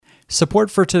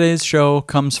Support for today's show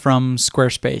comes from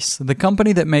Squarespace, the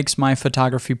company that makes my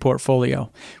photography portfolio.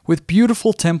 With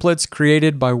beautiful templates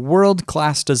created by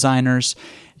world-class designers,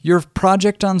 your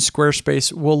project on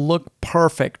Squarespace will look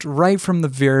perfect right from the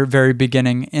very, very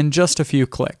beginning in just a few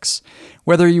clicks.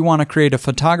 Whether you want to create a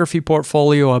photography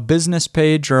portfolio, a business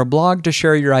page, or a blog to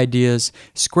share your ideas,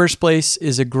 Squarespace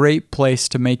is a great place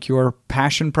to make your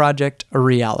passion project a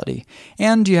reality.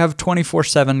 And you have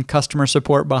 24/7 customer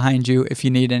support behind you if you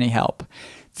need any help.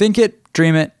 Think it,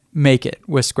 dream it, make it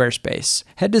with Squarespace.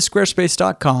 Head to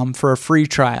squarespace.com for a free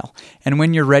trial. And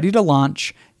when you're ready to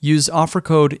launch, use offer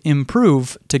code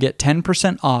IMPROVE to get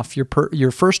 10% off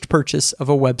your first purchase of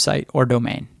a website or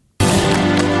domain.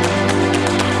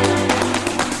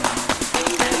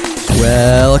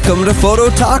 Welcome to Photo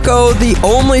Taco, the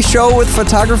only show with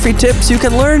photography tips you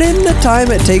can learn in the time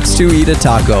it takes to eat a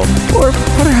taco, or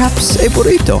perhaps a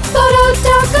burrito. Photo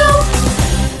Taco!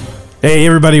 Hey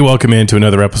everybody, welcome into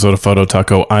another episode of Photo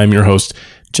Taco. I'm your host,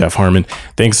 Jeff Harmon.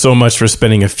 Thanks so much for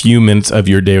spending a few minutes of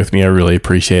your day with me. I really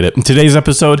appreciate it. In today's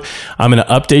episode, I'm going to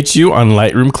update you on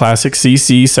Lightroom Classic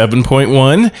CC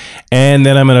 7.1, and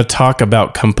then I'm going to talk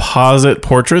about composite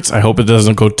portraits. I hope it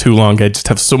doesn't go too long. I just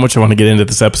have so much I want to get into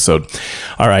this episode.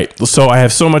 All right, so I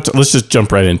have so much. Let's just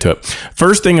jump right into it.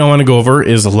 First thing I want to go over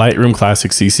is Lightroom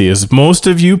Classic CC. As most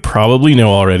of you probably know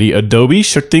already, Adobe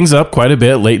shook things up quite a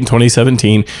bit late in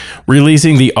 2017,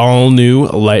 releasing the all-new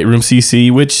Lightroom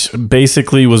CC, which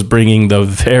basically was bringing the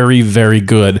very, very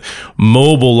good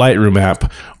mobile Lightroom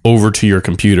app over to your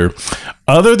computer.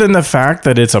 Other than the fact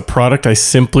that it's a product I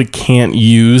simply can't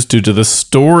use due to the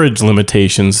storage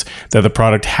limitations that the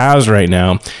product has right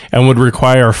now and would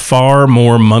require far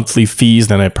more monthly fees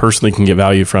than I personally can get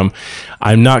value from,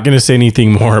 I'm not going to say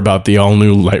anything more about the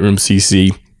all-new Lightroom CC.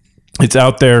 It's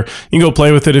out there. You can go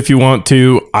play with it if you want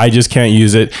to. I just can't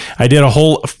use it. I did a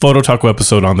whole Photo Taco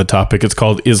episode on the topic. It's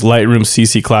called Is Lightroom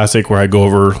CC Classic, where I go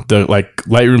over the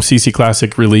Lightroom CC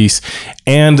Classic release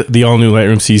and the all-new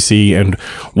Lightroom CC and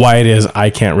why it is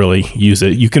I can't really use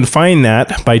it. You can find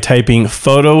that by typing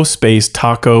photo space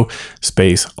taco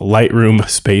space Lightroom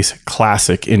space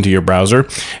classic into your browser.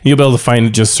 You'll be able to find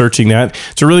it just searching that.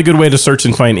 It's a really good way to search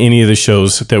and find any of the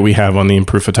shows that we have on the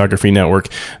Improved Photography Network.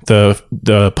 The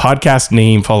podcast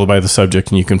name followed by the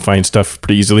subject, and you can find stuff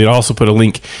pretty easily. I'll also put a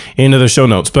link into the show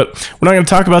notes, but we're not going to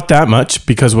talk about that much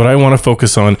because what I want to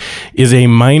focus on is a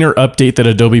minor update that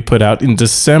Adobe put out in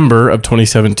December of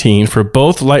 2017 for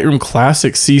both Lightroom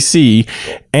Classic CC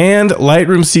and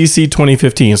Lightroom CC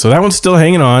 2015. So that one's still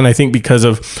hanging on, I think, because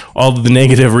of all of the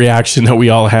negative reaction that we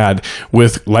all had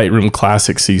with Lightroom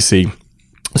Classic CC.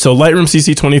 So Lightroom CC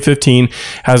 2015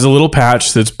 has a little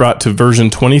patch that's brought to version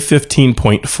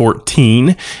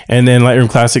 2015.14, and then Lightroom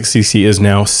Classic CC is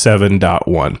now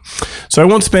 7.1. So I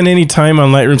won't spend any time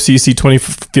on Lightroom CC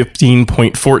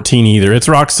 2015.14 either. It's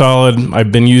rock solid.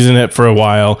 I've been using it for a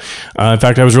while. In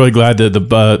fact, I was really glad that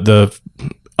the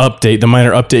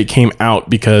minor update came out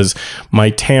because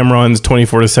my Tamron's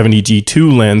 24-70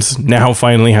 G2 lens now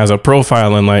finally has a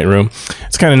profile in Lightroom.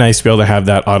 It's kind of nice to be able to have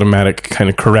that automatic kind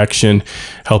of correction,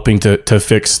 helping to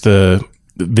fix the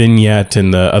vignette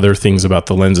and the other things about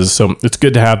the lenses. So it's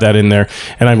good to have that in there,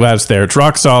 and I'm glad it's there. It's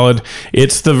rock solid.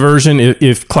 It's the version,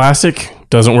 if Classic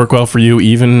doesn't work well for you,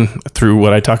 even through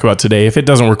what I talk about today, if it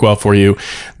doesn't work well for you,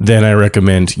 then I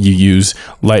recommend you use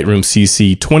Lightroom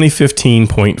CC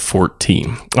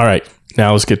 2015.14. All right,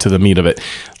 now let's get to the meat of it.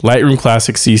 Lightroom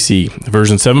Classic CC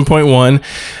version 7.1.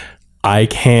 I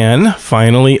can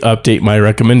finally update my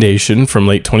recommendation from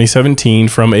late 2017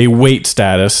 from a wait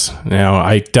status. Now,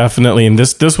 I definitely, and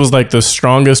this was like the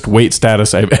strongest wait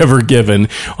status I've ever given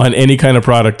on any kind of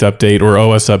product update or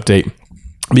OS update,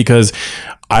 because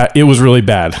it was really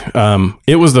bad.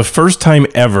 It was the first time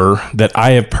ever that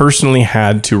I have personally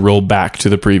had to roll back to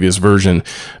the previous version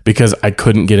because I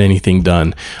couldn't get anything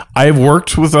done. I've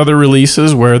worked with other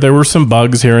releases where there were some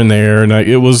bugs here and there, and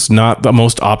it was not the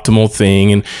most optimal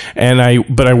thing.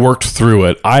 But I worked through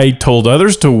it. I told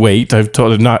others to wait. I've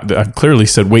clearly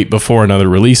said wait before in other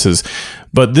releases.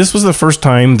 But this was the first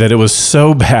time that it was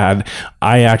so bad,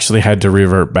 I actually had to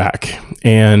revert back.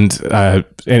 And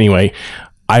anyway,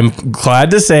 I'm glad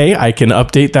to say I can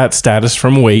update that status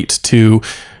from wait to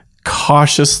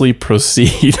cautiously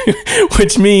proceed,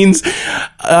 which means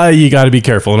you got to be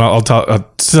careful. And I'll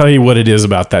tell you what it is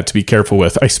about that to be careful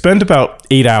with. I spent about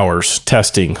 8 hours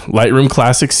testing Lightroom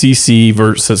Classic CC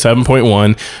versus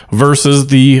 7.1 versus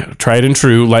the tried and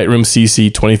true Lightroom CC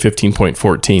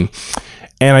 2015.14.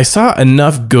 And I saw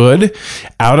enough good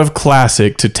out of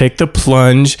Classic to take the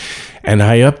plunge, and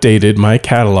I updated my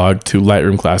catalog to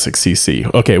Lightroom Classic CC.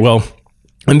 Okay, well,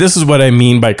 and this is what I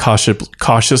mean by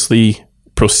cautiously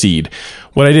proceed.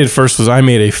 What I did first was I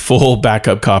made a full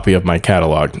backup copy of my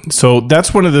catalog. So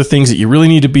that's one of the things that you really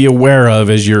need to be aware of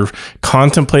as you're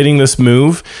contemplating this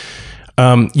move.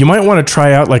 You might want to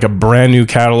try out like a brand new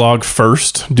catalog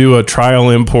first, do a trial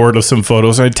import of some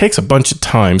photos. And it takes a bunch of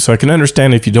time, so I can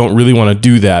understand if you don't really want to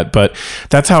do that, but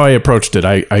that's how I approached it.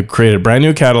 I created a brand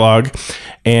new catalog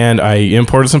and I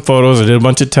imported some photos. I did a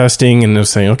bunch of testing and I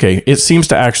was saying, okay, it seems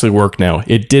to actually work now.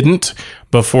 It didn't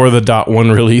before the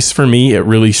 .1 release for me. It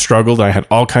really struggled. I had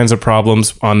all kinds of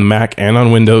problems on Mac and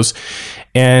on Windows.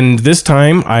 And this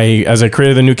time, as I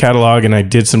created the new catalog and I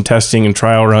did some testing and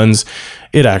trial runs,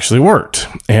 it actually worked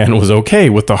and was okay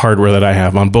with the hardware that I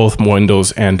have on both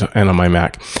Windows and on my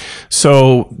Mac.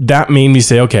 So that made me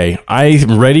say, okay,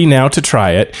 I'm ready now to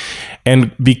try it.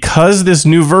 And because this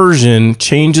new version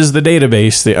changes the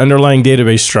database, the underlying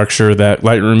database structure that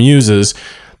Lightroom uses,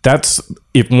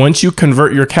 once you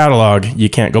convert your catalog, you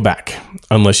can't go back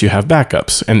unless you have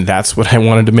backups. And that's what I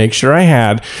wanted to make sure I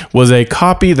had, was a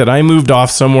copy that I moved off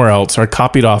somewhere else or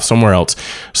copied off somewhere else,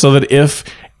 so that if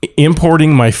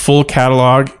importing my full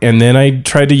catalog and then I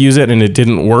tried to use it and it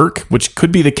didn't work, which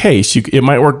could be the case, it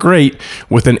might work great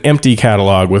with an empty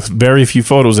catalog with very few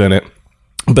photos in it.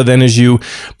 But then as you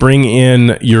bring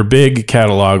in your big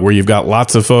catalog where you've got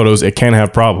lots of photos, it can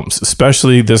have problems,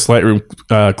 especially this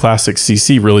Lightroom Classic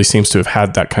CC really seems to have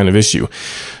had that kind of issue.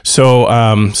 So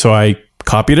I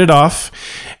copied it off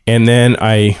and then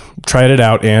I tried it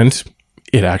out and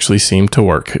it actually seemed to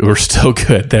work. We're still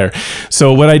good there.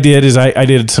 So what I did is I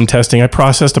did some testing. I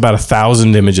processed about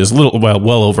 1,000 images,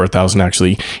 well over 1,000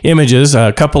 actually images.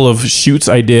 A couple of shoots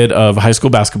I did of high school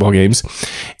basketball games.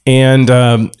 And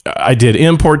I did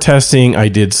import testing. I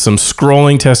did some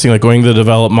scrolling testing, like going to the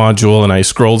develop module, and I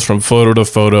scrolled from photo to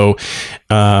photo.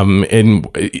 And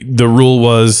the rule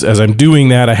was, as I'm doing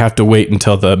that, I have to wait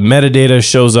until the metadata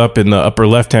shows up in the upper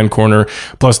left-hand corner,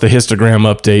 plus the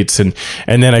histogram updates,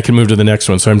 and then I can move to the next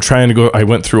one. So I'm trying to go. I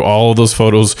went through all of those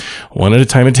photos one at a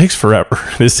time. It takes forever.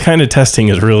 This kind of testing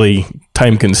is really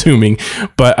time consuming,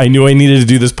 but I knew I needed to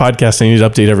do this podcast. I needed to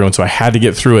update everyone. So I had to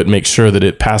get through it, make sure that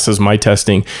it passes my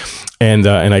testing, and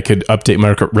I could update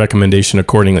my recommendation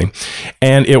accordingly.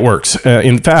 And it works.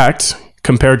 In fact,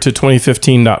 compared to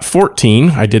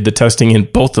 2015.14, I did the testing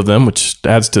in both of them, which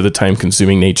adds to the time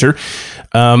consuming nature.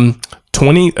 The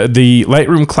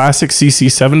Lightroom Classic CC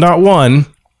 7.1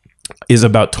 is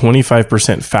about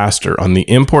 25% faster on the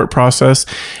import process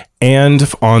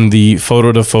and on the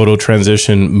photo-to-photo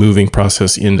transition moving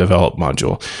process in develop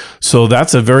module. So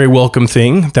that's a very welcome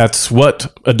thing. That's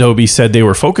what Adobe said they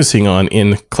were focusing on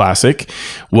in Classic,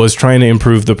 was trying to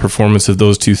improve the performance of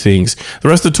those two things. The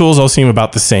rest of the tools all seem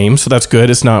about the same, so that's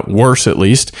good. It's not worse, at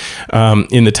least,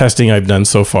 in the testing I've done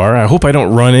so far. I hope I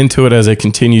don't run into it as I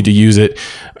continue to use it.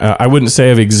 I wouldn't say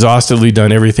I've exhaustively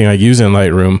done everything I use in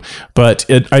Lightroom, but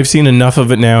I've seen enough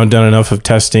of it now and done enough of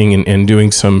testing and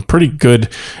doing some pretty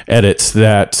good edits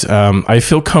that I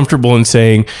feel comfortable in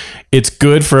saying it's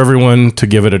good for everyone to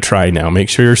give it a try now. Make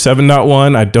sure you're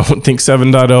 7.1. I don't think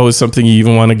 7.0 is something you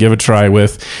even want to give a try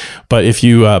with. But if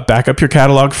you back up your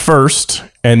catalog first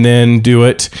and then do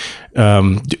it,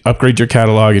 upgrade your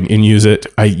catalog and use it,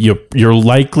 you're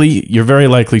very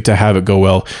likely to have it go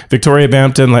well. Victoria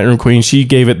Bampton, Lightroom Queen, she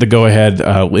gave it the go ahead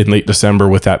in late December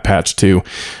with that patch too.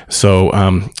 So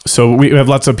we have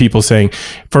lots of people saying,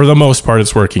 for the most part,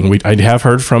 it's working. I have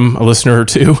heard from a listener or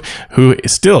two who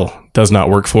still does not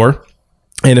work for.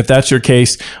 And if that's your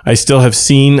case, I still have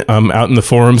seen out in the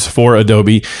forums for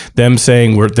Adobe them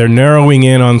saying they're narrowing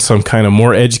in on some kind of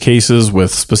more edge cases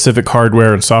with specific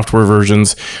hardware and software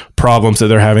versions problems that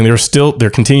they're having. There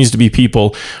continues to be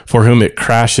people for whom it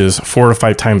crashes 4 or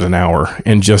 5 times an hour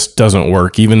and just doesn't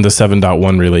work. Even the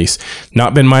 7.1 release,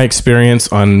 not been my experience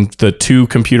on the 2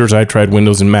 computers I tried,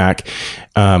 Windows and Mac.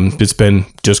 It's been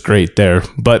just great there,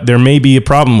 but there may be a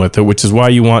problem with it, which is why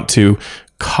you want to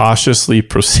cautiously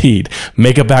proceed.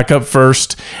 Make a backup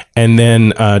first and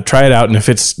then try it out. And if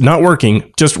it's not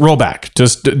working, just roll back.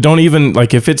 Just don't even,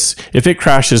 like, if it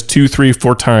crashes 2, 3,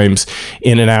 4 times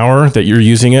in an hour that you're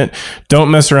using it, don't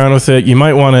mess around with it. You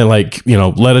might want to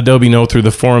let Adobe know through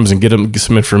the forums and get them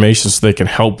some information so they can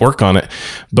help work on it.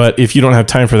 But if you don't have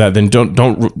time for that, then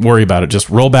don't worry about it.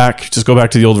 Just roll back, just go back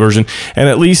to the old version. And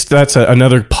at least that's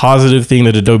another positive thing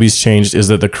that Adobe's changed, is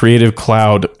that the Creative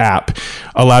Cloud app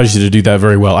allows you to do that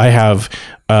very well. I have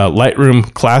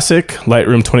Lightroom Classic,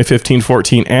 Lightroom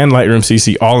 2015-14, and Lightroom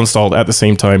CC all installed at the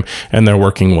same time, and they're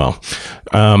working well.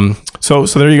 So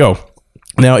there you go.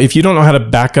 Now, if you don't know how to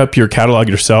back up your catalog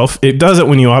yourself, it does it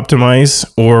when you optimize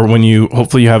or when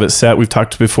hopefully you have it set. We've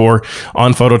talked before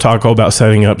on Photo Taco about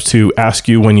setting up to ask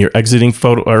you when you're exiting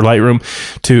Photo or Lightroom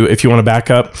if you want to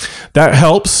back up. That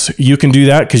helps. You can do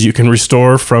that because you can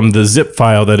restore from the zip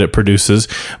file that it produces.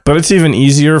 But it's even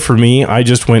easier for me. I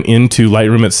just went into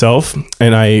Lightroom itself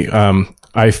and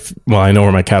I know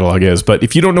where my catalog is, but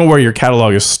if you don't know where your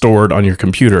catalog is stored on your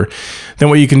computer, then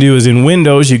what you can do is in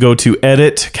Windows, you go to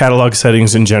Edit, Catalog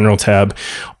Settings, and General tab.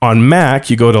 On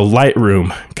Mac, you go to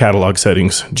Lightroom, Catalog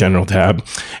Settings, General tab.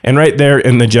 And right there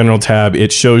in the General tab,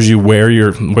 it shows you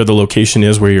where the location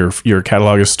is, where your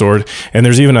catalog is stored. And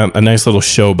there's even a nice little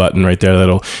show button right there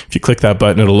if you click that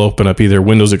button, it'll open up either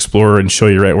Windows Explorer and show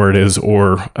you right where it is,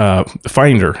 or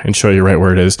Finder and show you right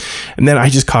where it is. And then I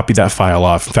just copied that file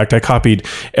off. In fact, I copied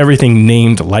everything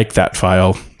named like that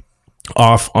file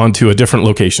off onto a different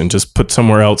location, just put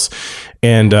somewhere else,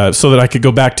 and so that I could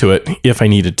go back to it if I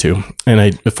needed to.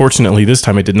 And fortunately this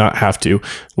time I did not have to.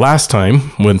 Last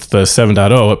time with the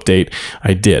 7.0 update,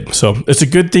 I did. So it's a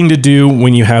good thing to do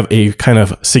when you have a kind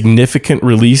of significant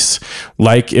release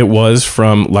like it was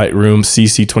from Lightroom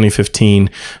CC 2015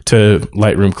 to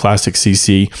Lightroom Classic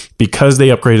CC. Because they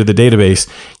upgraded the database,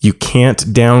 you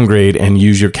can't downgrade and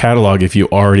use your catalog if you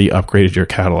already upgraded your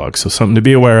catalog. So something to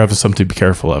be aware of and something to be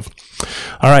careful of.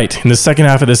 All right, in the second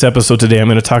half of this episode today, I'm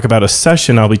going to talk about a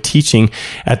session I'll be teaching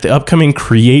at the upcoming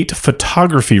Create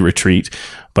Photography Retreat.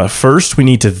 But first, we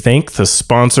need to thank the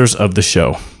sponsors of the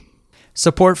show.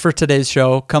 Support for today's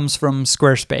show comes from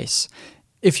Squarespace.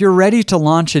 If you're ready to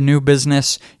launch a new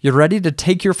business, you're ready to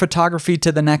take your photography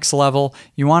to the next level,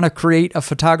 you want to create a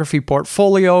photography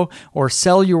portfolio or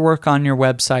sell your work on your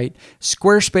website,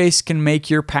 Squarespace can make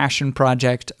your passion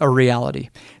project a reality.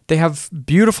 They have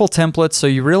beautiful templates, so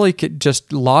you really could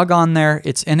just log on there.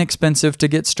 It's inexpensive to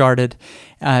get started.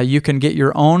 You can get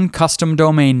your own custom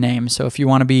domain name. So if you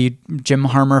want to be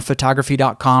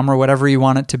jimharmerphotography.com or whatever you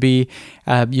want it to be,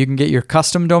 you can get your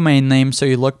custom domain name so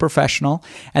you look professional.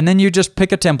 And then you just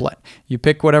pick a template. You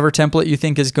pick whatever template you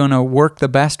think is going to work the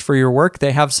best for your work.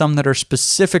 They have some that are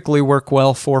specifically work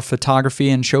well for photography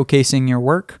and showcasing your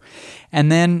work. And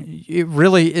then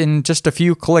really in just a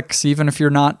few clicks, even if you're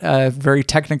not very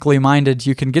technically minded,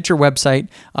 you can get your website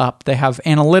up. They have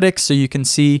analytics so you can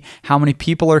see how many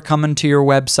people are coming to your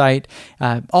website,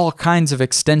 all kinds of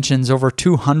extensions, over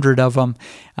 200 of them.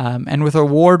 And with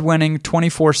award-winning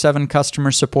 24/7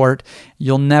 customer support,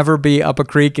 you'll never be up a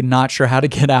creek and not sure how to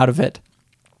get out of it.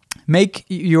 Make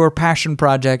your passion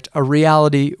project a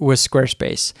reality with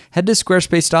Squarespace. Head to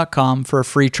squarespace.com for a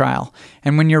free trial.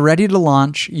 And when you're ready to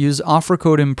launch, use offer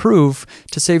code IMPROVE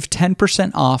to save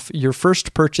 10% off your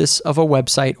first purchase of a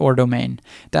website or domain.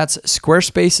 That's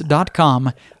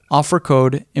squarespace.com, offer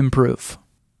code IMPROVE.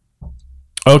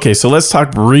 Okay, so let's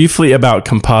talk briefly about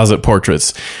composite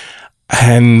portraits.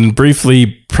 And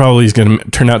briefly, probably is going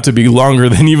to turn out to be longer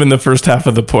than even the first half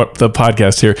of the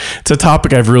podcast here. It's a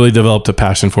topic I've really developed a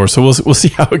passion for, so we'll see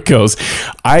how it goes.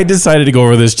 I decided to go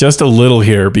over this just a little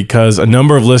here because a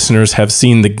number of listeners have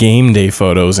seen the game day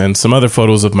photos and some other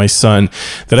photos of my son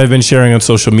that I've been sharing on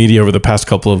social media over the past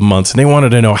couple of months, and they wanted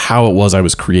to know how it was I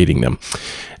was creating them.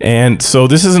 And so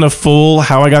this isn't a full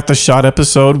how I got the shot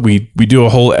episode. We do a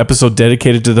whole episode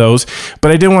dedicated to those, but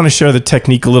I did want to share the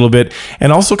technique a little bit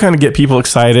and also kind of get people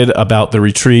excited about the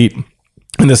retreat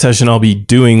in the session I'll be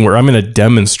doing where I'm going to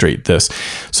demonstrate this.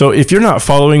 So if you're not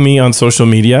following me on social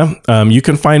media, you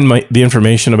can find the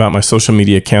information about my social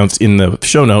media accounts in the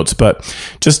show notes. But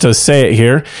just to say it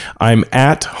here, I'm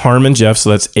at Harmon Jeff. So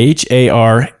that's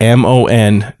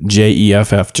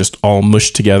HarmonJeff, just all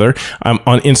mushed together. I'm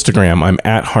on Instagram. I'm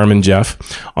at Harmon Jeff.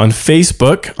 On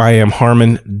Facebook, I am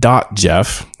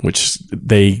Harmon.Jeff, which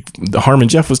the Harmon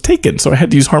Jeff was taken. So I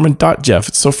had to use Harmon.Jeff.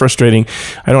 It's so frustrating.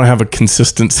 I don't have a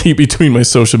consistency between my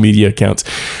social media accounts.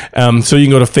 So you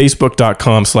can go to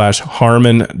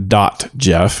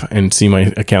facebook.com/Harmon.Jeff and see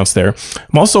my accounts there.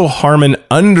 I'm also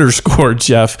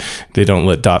Harmon_Jeff. They don't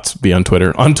let dots be on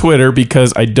Twitter. On Twitter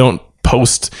because I don't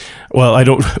post a lot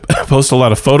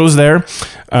of photos there,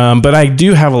 but I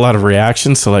do have a lot of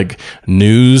reactions to like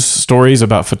news stories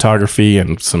about photography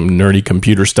and some nerdy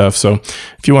computer stuff. So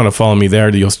if you want to follow me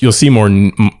there, you'll see more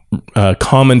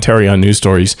commentary on news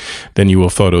stories than you will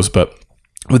photos. But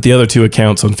with the other two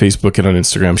accounts on Facebook and on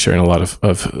Instagram, sharing a lot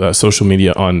of social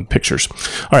media on pictures.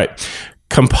 All right.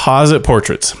 Composite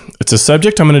portraits. It's a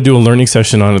subject I'm going to do a learning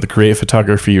session on at the Create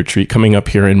Photography Retreat coming up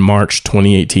here in March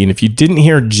 2018. If you didn't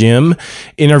hear Jim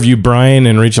interview Brian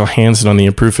and Rachel Hansen on the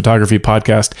Improved Photography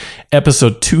podcast,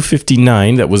 episode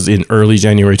 259, that was in early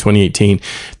January 2018,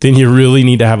 then you really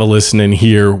need to have a listen and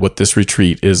hear what this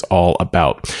retreat is all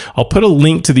about. I'll put a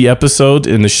link to the episode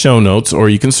in the show notes, or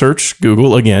you can search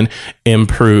Google again,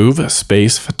 Improve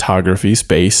space Photography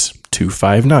space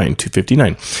 259,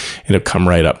 and it'll come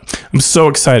right up. I'm so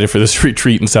excited for this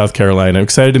retreat in South Carolina. I'm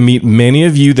excited to meet many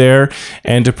of you there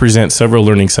and to present several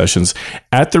learning sessions.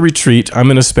 At the retreat, I'm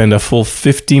going to spend a full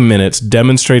 50 minutes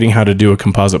demonstrating how to do a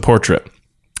composite portrait.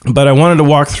 But I wanted to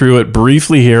walk through it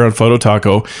briefly here on Photo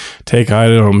Taco, take, I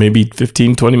don't know, maybe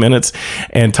 15, 20 minutes,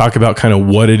 and talk about kind of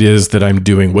what it is that I'm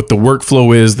doing, what the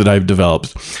workflow is that I've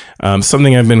developed.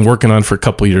 Something I've been working on for a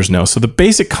couple years now. So the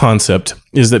basic concept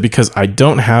is that because I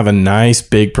don't have a nice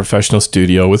big professional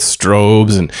studio with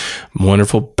strobes and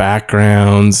wonderful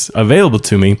backgrounds available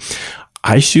to me,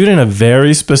 I shoot in a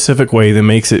very specific way that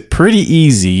makes it pretty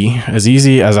easy as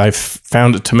I've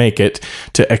found it to make it,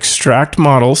 to extract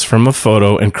models from a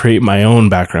photo and create my own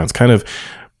backgrounds, kind of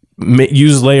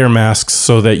use layer masks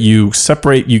so that you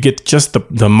get just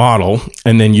the model,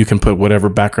 and then you can put whatever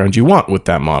background you want with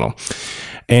that model.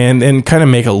 And then kind of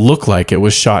make it look like it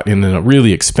was shot in a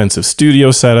really expensive studio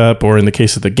setup, or in the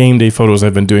case of the game day photos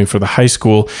I've been doing for the high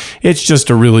school, it's just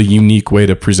a really unique way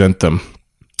to present them.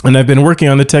 And I've been working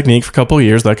on the technique for a couple of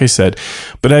years, like I said,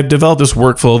 but I've developed this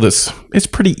workflow it's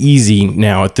pretty easy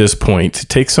now at this point. It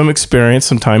takes some experience,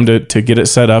 some time to get it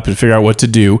set up and figure out what to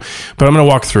do, but I'm going to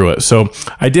walk through it. So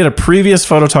I did a previous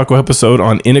Photo Taco episode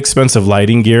on inexpensive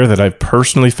lighting gear that I've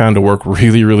personally found to work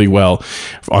really, really well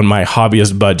on my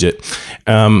hobbyist budget.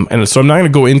 And so I'm not going to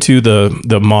go into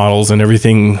the models and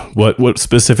everything, what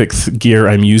specific gear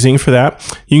I'm using for that.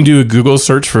 You can do a Google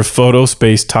search for photo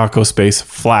space taco space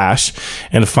flash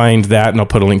and find that, and I'll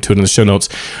put a link to it in the show notes.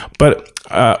 But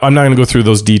I'm not going to go through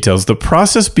those details. The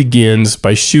process begins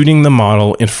by shooting the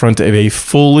model in front of a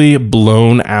fully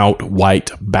blown out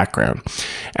white background.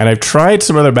 And I've tried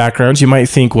some other backgrounds. You might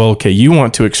think, well, okay, you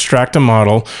want to extract a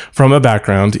model from a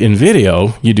background in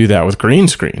video. You do that with green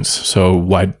screens. So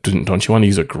why don't you want to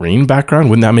use a green background?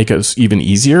 Wouldn't that make it even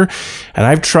easier? And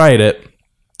I've tried it,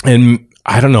 and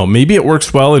I don't know, maybe it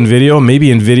works well in video.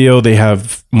 Maybe in video they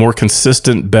have more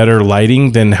consistent, better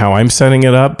lighting than how I'm setting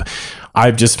it up.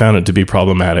 I've just found it to be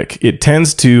problematic. It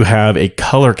tends to have a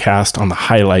color cast on the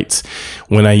highlights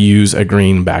when I use a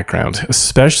green background,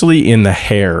 especially in the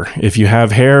hair. If you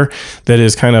have hair that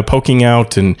is kind of poking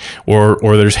out, or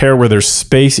there's hair where there's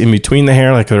space in between the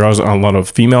hair, like there are a lot of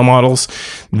female models,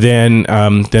 then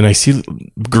I see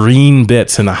green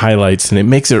bits in the highlights, and it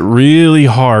makes it really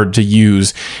hard to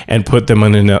use and put them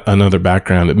on another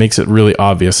background. It makes it really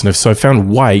obvious. And so I found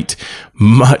white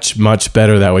much, much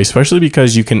better that way, especially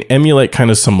because you can emulate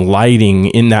kind of some lighting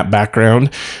in that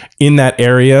background, in that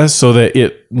area, so that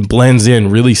it blends in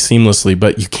really seamlessly.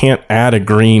 But you can't add a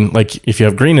green, like if you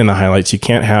have green in the highlights, you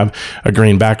can't have a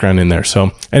green background in there. So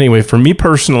anyway, for me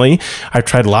personally, I've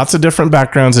tried lots of different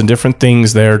backgrounds and different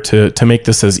things there to make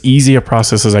this as easy a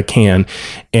process as I can.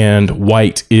 And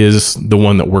white is the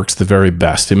one that works the very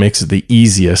best. It makes it the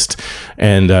easiest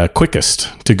and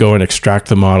quickest to go and extract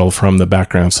the model from the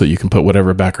background so you can put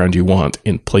whatever background you want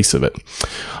in place of it.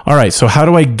 All right, so how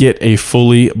do I get a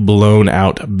fully blown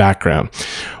out background?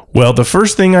 Well, the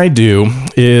first thing I do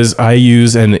is I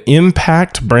use an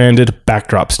Impact branded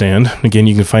backdrop stand. Again,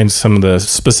 you can find some of the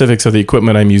specifics of the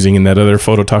equipment I'm using in that other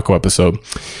Photo Taco episode.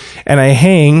 And I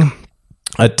hang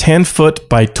a 10-foot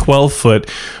by 12-foot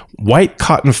white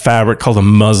cotton fabric called a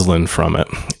muslin from it.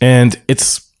 And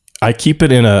I keep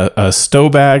it in a stow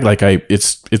bag,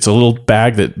 it's a little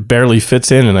bag that barely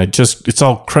fits in, and it's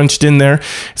all crunched in there.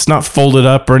 It's not folded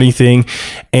up or anything.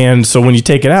 And so when you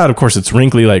take it out, of course, it's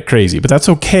wrinkly like crazy, but that's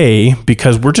okay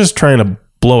because we're just trying to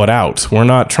blow it out. We're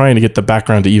not trying to get the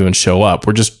background to even show up.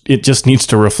 It just needs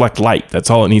to reflect light. That's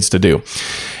all it needs to do.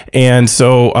 And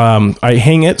so I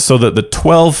hang it so that the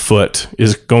 12-foot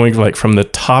is going like from the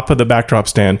top of the backdrop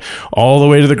stand all the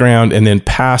way to the ground, and then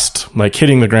past, like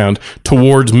hitting the ground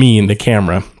towards me in the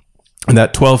camera. And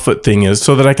that 12-foot thing is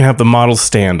so that I can have the model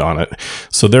stand on it.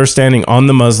 So they're standing on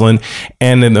the muslin,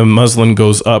 and then the muslin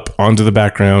goes up onto the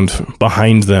background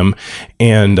behind them.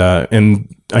 And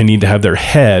I need to have their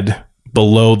head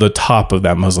below the top of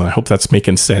that muslin. I hope that's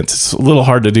making sense. It's a little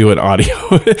hard to do in audio.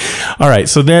 All right.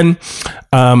 So then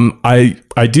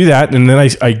I do that, and then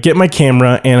I get my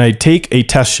camera and I take a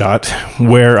test shot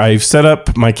where I've set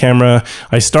up my camera.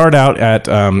 I start out at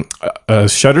a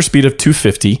shutter speed of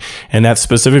 250, and that's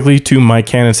specifically to my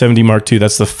Canon 7D Mark II.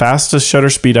 That's the fastest shutter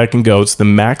speed I can go. It's the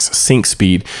max sync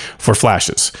speed for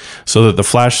flashes, so that the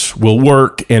flash will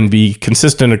work and be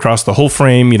consistent across the whole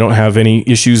frame. You don't have any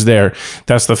issues there.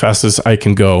 That's the fastest I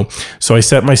can go. So I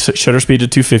set my shutter speed to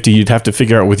 250. You'd have to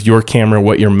figure out with your camera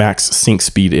what your max sync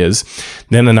speed is.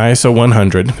 Then an ISO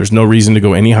 100. There's no reason to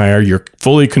go any higher. You're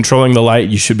fully controlling the light.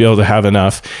 You should be able to have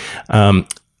enough.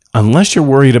 Unless you're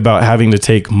worried about having to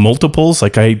take multiples,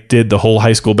 like I did the whole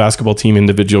high school basketball team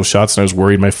individual shots, and I was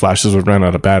worried my flashes would run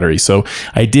out of battery. So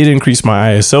I did increase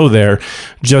my ISO there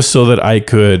just so that I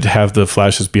could have the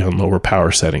flashes be on lower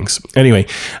power settings. Anyway,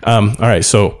 all right.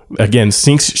 So again,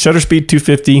 shutter speed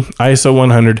 250, ISO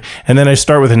 100, and then I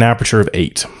start with an aperture of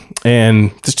 8.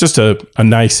 And it's just a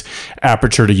nice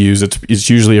aperture to use. It's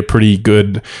usually a pretty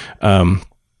good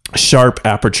sharp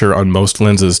aperture on most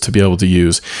lenses to be able to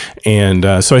use. And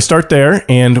so I start there,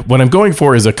 and what I'm going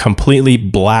for is a completely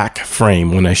black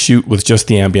frame when I shoot with just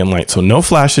the ambient light. So no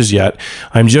flashes yet.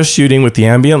 I'm just shooting with the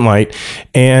ambient light,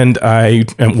 and I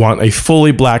want a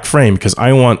fully black frame because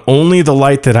I want only the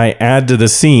light that I add to the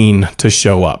scene to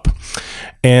show up.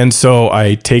 And so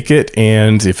I take it,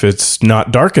 and if it's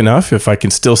not dark enough, if I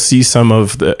can still see some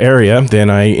of the area,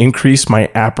 then I increase my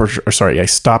aperture, I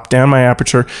stop down my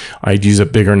aperture. I use a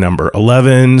bigger number,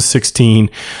 11,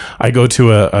 16. I go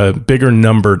to a bigger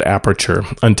numbered aperture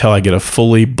until I get a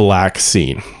fully black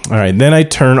scene. All right, then I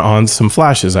turn on some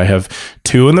flashes. I have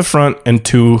 2 in the front and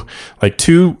 2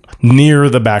 near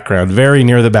the background, very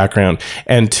near the background,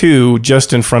 and 2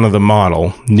 just in front of the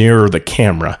model, nearer the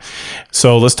camera.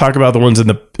 So let's talk about the ones in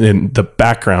the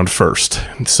background first.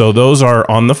 So those are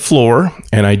on the floor,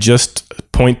 and I just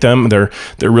point them. They're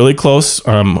really close,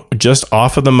 just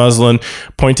off of the muslin,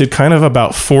 pointed kind of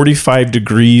about 45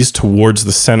 degrees towards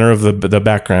the center of the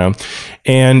background.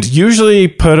 And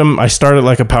usually I start at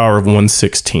like a power of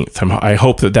 1/16. I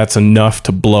hope that that's enough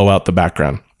to blow out the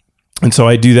background. And so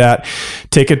I do that,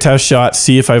 take a test shot,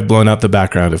 see if I've blown out the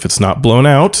background. If it's not blown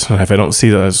out, if I don't see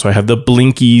that, so I have the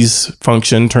blinkies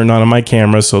function turned on my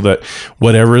camera so that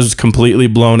whatever is completely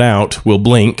blown out will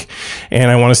blink.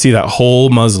 And I want to see that whole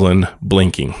muslin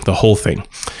blinking, the whole thing.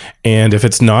 And if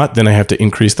it's not, then I have to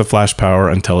increase the flash power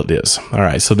until it is. All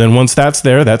right, so then once that's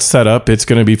there, that's set up, it's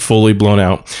going to be fully blown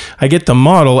out. I get the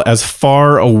model as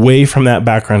far away from that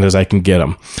background as I can get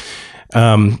them.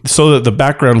 So that the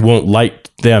background won't light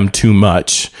them too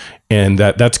much, and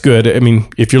that's good. I mean,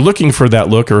 if you're looking for that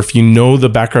look, or if you know the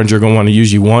background you're going to want to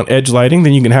use, you want edge lighting,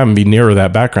 then you can have them be nearer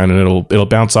that background, and it'll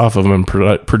bounce off of them and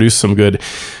produce some good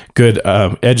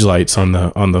edge lights on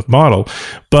the model.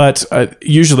 But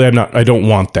usually I don't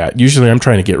want that. Usually I'm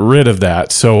trying to get rid of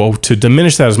that. So to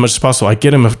diminish that as much as possible, I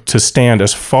get them to stand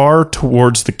as far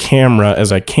towards the camera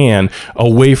as I can,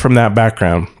 away from that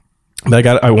background. But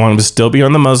I want them to still be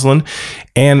on the muslin,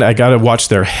 and I got to watch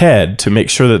their head to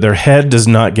make sure that their head does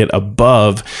not get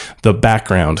above the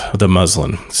background of the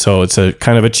muslin. So it's a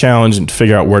kind of a challenge to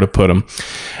figure out where to put them.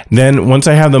 Then once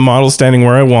I have the model standing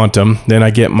where I want them, then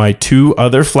I get my 2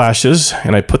 other flashes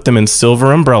and I put them in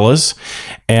silver umbrellas,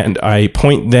 and I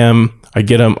point them. I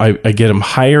get them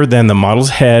higher than the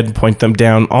model's head, point them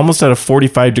down almost at a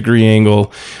 45 degree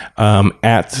angle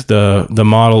at the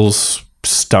model's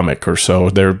stomach or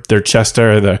so, their chest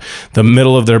area, the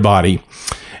middle of their body.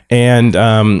 And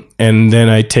then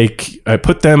I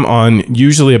put them on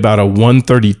usually about a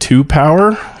 132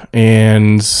 power,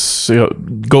 and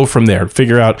go from there.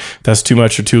 Figure out if that's too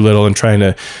much or too little, and trying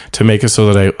to make it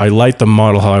so that I light the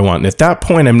model how I want. And at that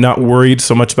point, I'm not worried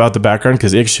so much about the background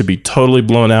because it should be totally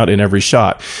blown out in every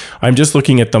shot. I'm just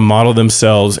looking at the model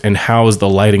themselves and how is the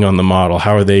lighting on the model?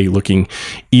 How are they looking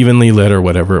evenly lit or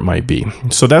whatever it might be?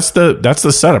 So that's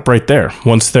the setup right there.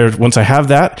 Once I have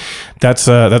that, that's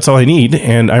all I need,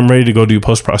 and I'm ready to go do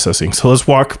post-processing. So let's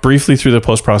walk briefly through the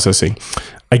post-processing.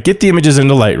 I get the images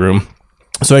into Lightroom,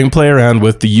 so I can play around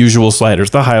with the usual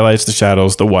sliders, the highlights, the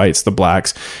shadows, the whites, the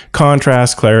blacks,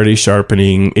 contrast, clarity,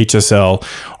 sharpening, HSL,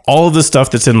 all of the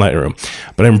stuff that's in Lightroom.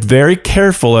 But I'm very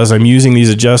careful as I'm using these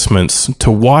adjustments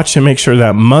to watch and make sure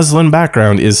that muslin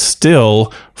background is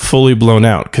still fully blown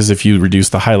out. Because if you reduce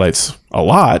the highlights a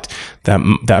lot,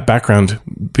 that background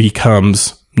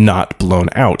becomes not blown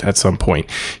out at some point.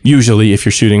 Usually, if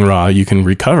you're shooting raw, you can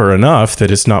recover enough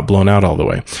that it's not blown out all the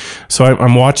way. So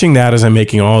I'm watching that as I'm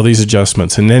making all these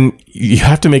adjustments. And then you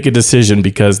have to make a decision,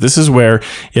 because this is where,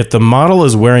 if the model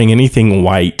is wearing anything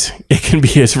white, it can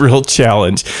be a real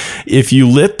challenge. If you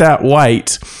lit that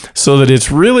white so that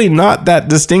it's really not that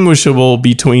distinguishable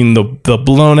between the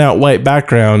blown out white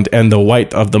background and the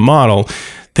white of the model,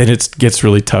 then it gets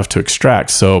really tough to extract.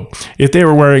 So if they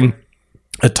were wearing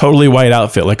a totally white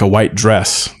outfit, like a white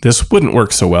dress, this wouldn't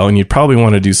work so well, and you'd probably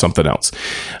want to do something else.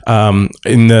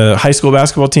 In the high school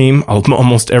basketball team,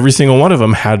 almost every single one of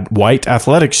them had white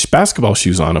athletic basketball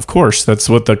shoes on. Of course, that's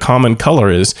what the common color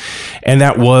is, and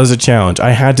that was a challenge. I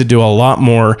had to do a lot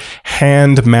more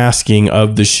hand masking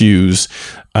of the shoes,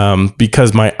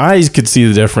 because my eyes could see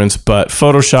the difference, but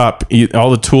Photoshop, all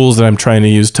the tools that I'm trying to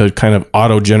use to kind of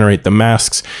auto-generate the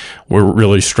masks, were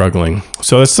really struggling.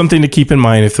 So that's something to keep in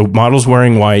mind. If the model's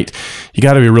wearing white, you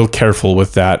got to be real careful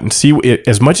with that, and see it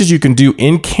as much as you can do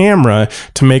in camera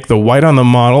to make the white on the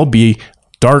model be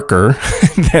darker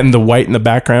than the white in the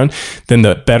background, then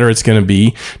the better it's going to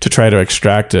be to try to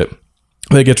extract it.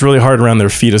 It gets really hard around their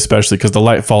feet, especially because the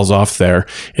light falls off there.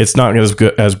 It's not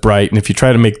as bright. And if you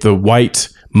try to make the white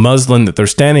muslin that they're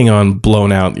standing on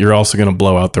blown out, you're also going to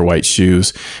blow out their white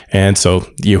shoes. And so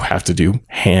you have to do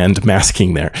hand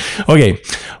masking there. Okay.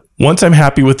 Once I'm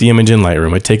happy with the image in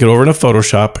Lightroom, I take it over to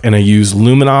Photoshop and I use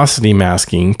luminosity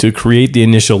masking to create the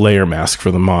initial layer mask for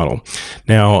the model.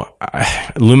 Now,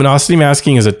 luminosity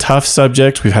masking is a tough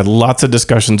subject. We've had lots of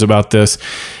discussions about this.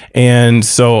 And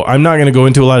so I'm not going to go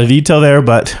into a lot of detail there,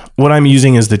 but what I'm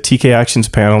using is the TK Actions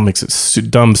panel. Makes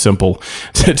it dumb simple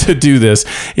to do this.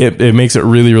 It makes it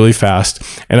really, really fast.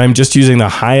 And I'm just using the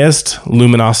highest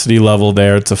luminosity level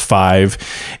there. It's a 5.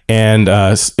 And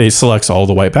it selects all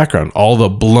the white background, all the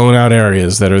blown out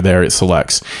areas that are there, it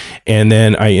selects. And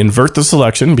then I invert the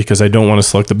selection because I don't want to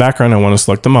select the background. I want to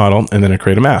select the model. And then I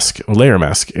create a layer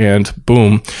mask. And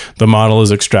boom, the model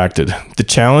is extracted. The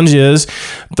challenge is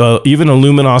even a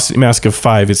luminosity mask of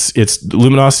 5, it's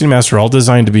luminosity masks are all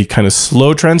designed to be kind of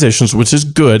slow transitions, which is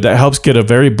good. That helps get a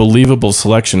very believable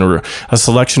selection, or a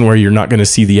selection where you're not going to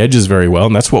see the edges very well.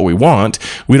 And that's what we want.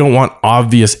 We don't want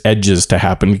obvious edges to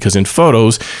happen, because in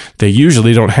photos, they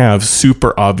usually don't have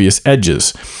super obvious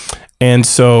edges. And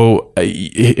so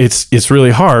it's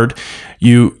really hard.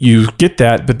 You get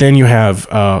that, but then you have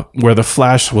where the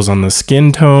flash was on the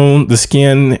skin,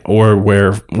 or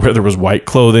where there was white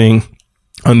clothing.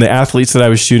 On the athletes that I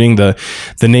was shooting, the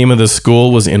name of the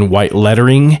school was in white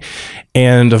lettering.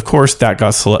 And of course, that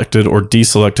got selected or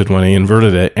deselected when I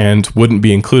inverted it and wouldn't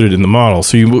be included in the model.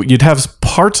 So you'd have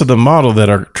parts of the model that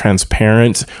are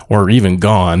transparent or even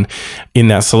gone in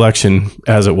that selection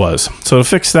as it was. So to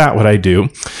fix that, what I do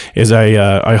is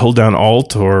I hold down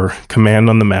Alt or Command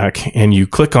on the Mac, and you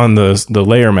click on the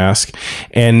layer mask,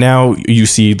 and now you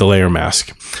see the layer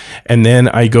mask. And then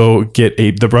I go get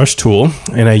the brush tool,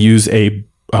 and I use a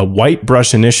white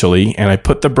brush initially, and I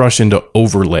put the brush into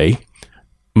overlay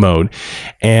mode,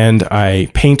 and I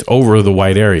paint over the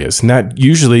white areas. And that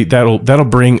usually that'll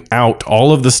bring out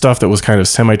all of the stuff that was kind of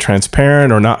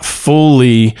semi-transparent or not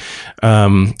fully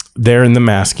there in the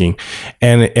masking,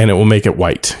 and it will make it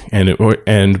white,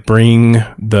 and bring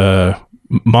the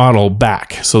model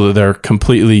back so that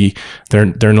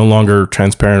they're no longer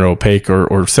transparent or opaque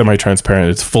or semi-transparent.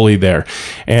 It's fully there.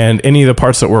 And any of the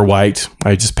parts that were white,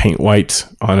 I just paint white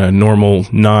on a normal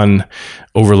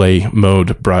non-overlay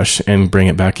mode brush and bring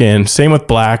it back in. Same with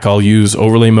black. I'll use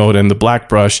overlay mode and the black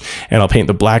brush, and I'll paint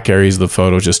the black areas of the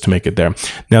photo just to make it there.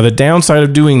 Now, the downside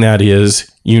of doing that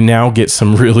is you now get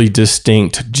some really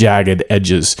distinct jagged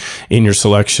edges in your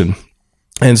selection.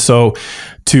 And so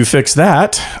to fix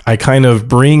that, I kind of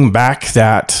bring back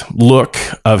that look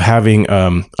of having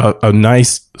a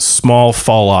nice small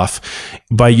fall off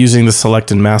by using the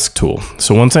select and mask tool.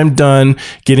 So once I'm done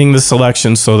getting the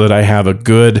selection so that I have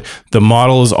the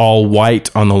model is all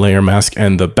white on the layer mask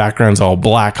and the background's all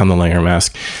black on the layer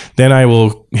mask, then I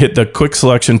will hit the quick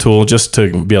selection tool just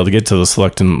to be able to get to the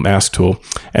select and mask tool.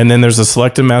 And then there's a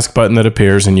select and mask button that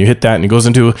appears, and you hit that and it goes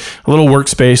into a little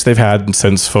workspace they've had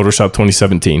since Photoshop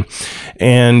 2017.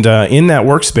 And in that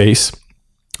workspace,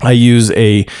 I use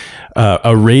a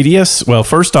radius. Well,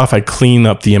 first off, I clean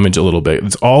up the image a little bit.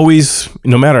 It's always,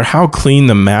 no matter how clean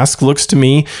the mask looks to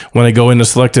me, when I go into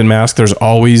select and mask, there's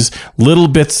always little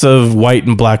bits of white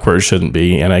and black where it shouldn't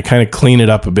be. And I kind of clean it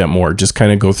up a bit more, just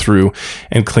kind of go through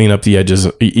and clean up the edges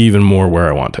even more where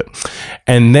I want it.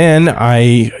 And then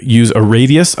I use a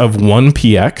radius of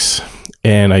 1px.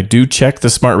 and I do check the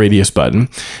Smart Radius button.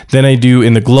 Then I do,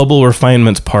 in the global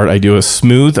refinements part, I do a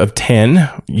smooth of 10,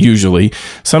 usually.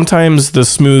 Sometimes the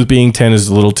smooth being 10 is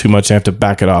a little too much. I have to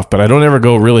back it off, but I don't ever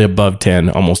go really above 10,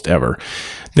 almost ever.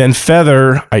 Then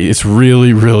feather, it's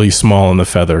really, really small in the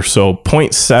feather. So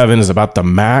 0.7 is about the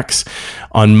max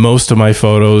on most of my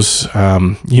photos.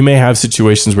 You may have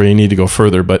situations where you need to go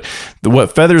further, but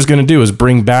what feather is going to do is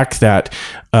bring back that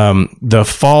the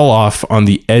fall off on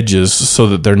the edges so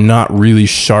that they're not really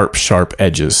sharp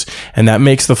edges. And that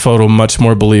makes the photo much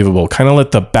more believable. Kind of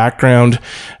let the background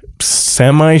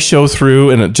semi show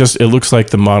through, and it looks like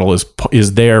the model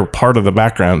is there, part of the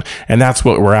background, and that's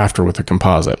what we're after with a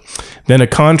composite. Then a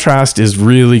contrast is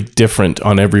really different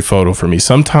on every photo for me.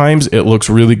 Sometimes it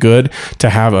looks really good to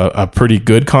have a pretty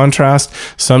good contrast.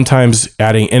 Sometimes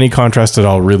adding any contrast at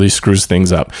all really screws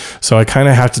things up. So I kind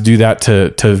of have to do that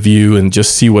to view and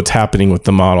just see what's happening with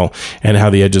the model and how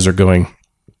the edges are going.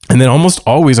 And then almost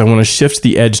always I want to shift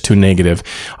the edge to negative.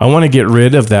 I want to get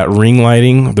rid of that ring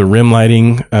lighting, the rim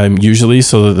lighting, usually,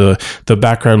 so that the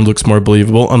background looks more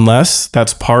believable, unless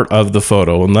that's part of the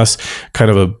photo, unless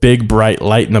kind of a big bright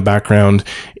light in the background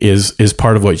is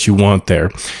part of what you want there.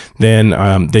 Then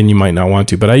you might not want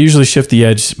to. But I usually shift the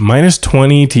edge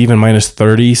 -20 to even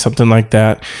 -30, something like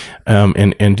that.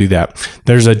 And do that.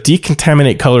 There's a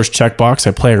decontaminate colors checkbox.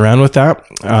 I play around with that.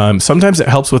 Sometimes it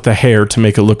helps with the hair to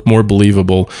make it look more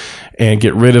believable and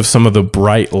get rid of some of the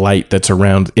bright light that's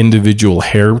around individual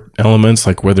hair elements,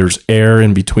 like where there's air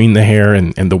in between the hair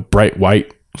and the bright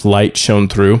white light shown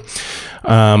through.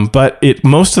 But it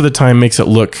most of the time makes it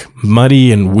look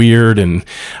muddy and weird, and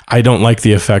I don't like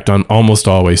the effect on almost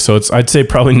always. So I'd say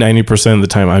probably 90% of the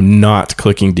time I'm not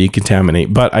clicking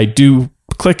decontaminate, but I do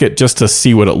click it just to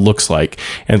see what it looks like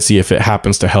and see if it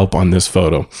happens to help on this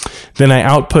photo. Then I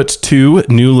output to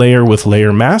new layer with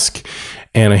layer mask,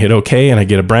 and I hit OK, and I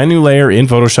get a brand new layer in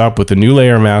Photoshop with a new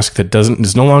layer mask that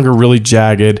is no longer really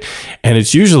jagged, and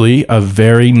it's usually a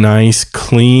very nice,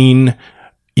 clean,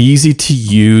 easy to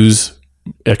use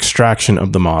extraction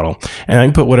of the model. And I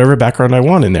can put whatever background I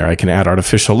want in there. I can add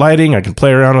artificial lighting, I can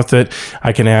play around with it,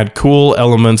 I can add cool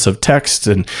elements of text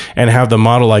and have the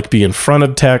model like be in front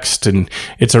of text, and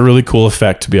it's a really cool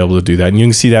effect to be able to do that. And you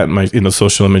can see that in the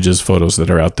social images photos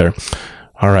that are out there.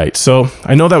 All right, so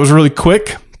I know that was really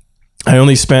quick. I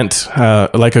only spent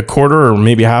like a quarter or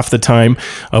maybe half the time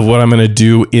of what I'm going to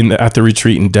do at the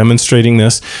retreat in demonstrating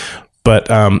this. But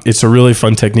it's a really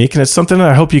fun technique, and it's something that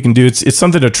I hope you can do. It's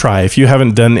something to try. If you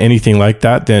haven't done anything like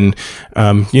that, then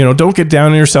don't get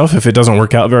down on yourself if it doesn't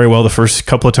work out very well the first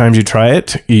couple of times you try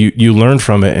it. You learn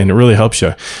from it, and it really helps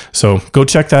you. So go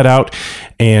check that out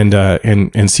and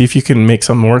see if you can make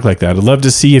something work like that. I'd love to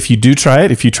see if you do try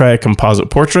it. If you try a composite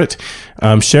portrait,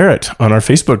 share it on our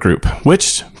Facebook group,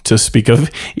 which, to speak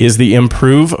of, is the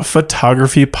Improve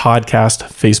Photography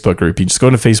Podcast Facebook group. You just go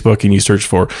to Facebook and you search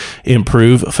for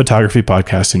Improve Photography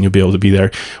Podcast, and you'll be able to be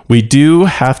there. We do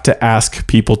have to ask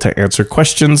people to answer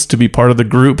questions to be part of the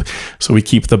group, so we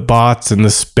keep the bots and the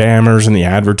spammers and the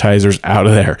advertisers out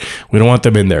of there. We don't want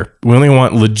them in there. We only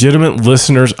want legitimate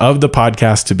listeners of the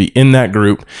podcast to be in that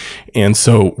group. And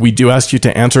so we do ask you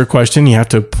to answer a question. You have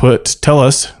to tell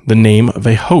us the name of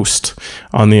a host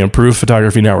on the Improve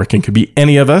Photography Network. It could be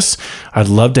any of us. I'd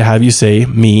love to have you say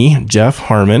me, Jeff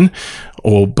Harmon.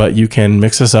 But you can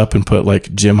mix us up and put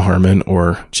like Jim Harmon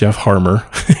or Jeff Harmer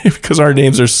because our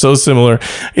names are so similar.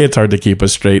 It's hard to keep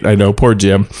us straight. I know, poor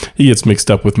Jim. He gets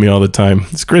mixed up with me all the time.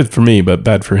 It's great for me, but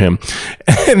bad for him.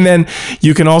 And then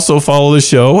you can also follow the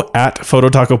show at Photo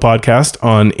Taco Podcast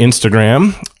on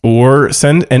Instagram, or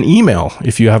send an email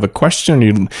if you have a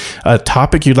question, a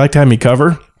topic you'd like to have me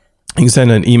cover. You can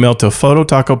send an email to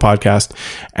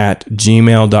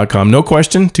phototacopodcast@gmail.com. No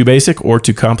question, too basic or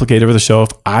too complicated for the show. If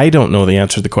I don't know the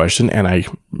answer to the question, and I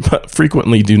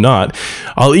frequently do not,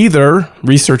 I'll either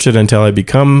research it until I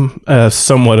become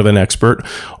somewhat of an expert,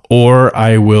 or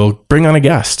I will bring on a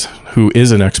guest who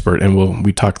is an expert, and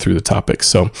we talk through the topics.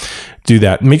 So do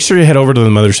that. Make sure you head over to the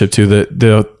mothership too.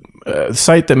 The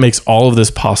site that makes all of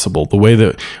this possible, the way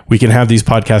that we can have these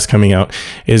podcasts coming out,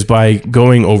 is by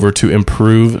going over to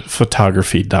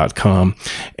improvephotography.com,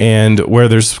 and where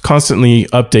there's constantly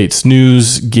updates,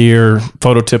 news, gear,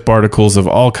 photo tip articles of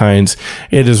all kinds.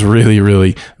 It is really,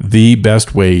 really the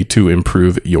best way to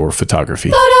improve your photography.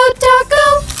 Photo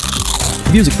Taco.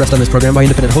 The views expressed on this program by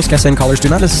independent host guests and callers do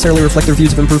not necessarily reflect the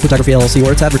views of Improve Photography LLC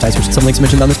or its advertisers. Some links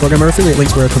mentioned on this program are affiliate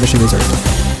links where a permission reserved.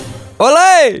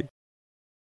 Olé!